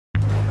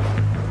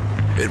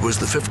It was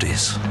the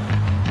 50s.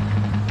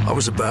 I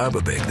was a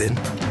barber back then,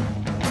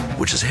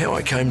 which is how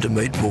I came to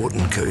meet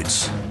Morton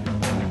Coutts.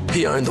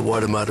 He owned the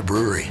Waitemata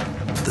Brewery.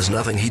 There's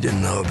nothing he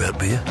didn't know about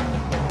beer.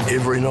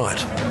 Every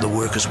night, the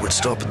workers would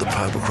stop at the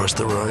pub across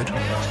the road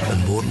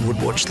and Morton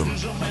would watch them.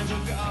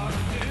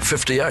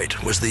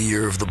 58 was the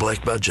year of the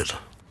black budget.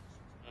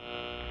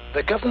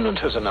 The government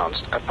has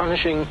announced a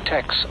punishing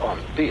tax on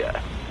beer.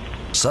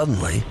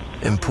 Suddenly,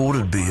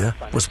 imported beer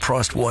was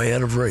priced way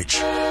out of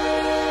reach.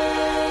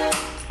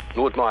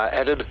 Nordmeyer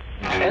added,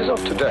 as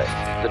of today,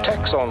 the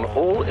tax on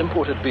all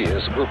imported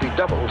beers will be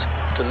doubled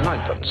to 9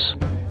 pence.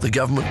 The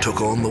government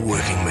took on the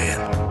working man,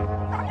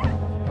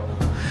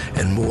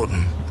 and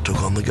Morton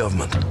took on the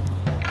government.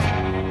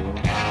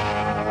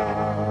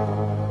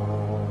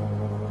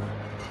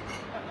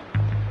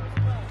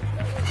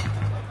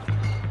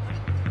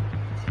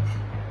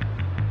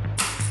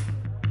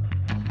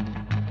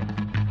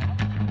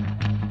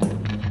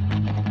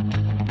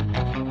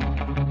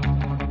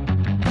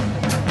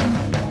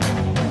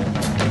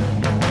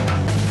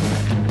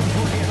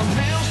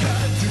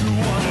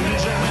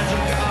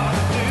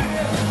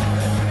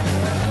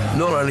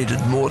 Not only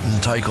did Morton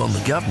take on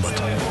the government,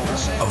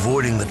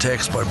 avoiding the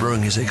tax by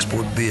brewing his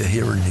export beer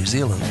here in New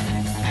Zealand,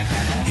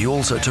 he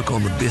also took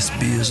on the best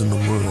beers in the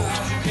world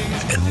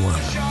and won.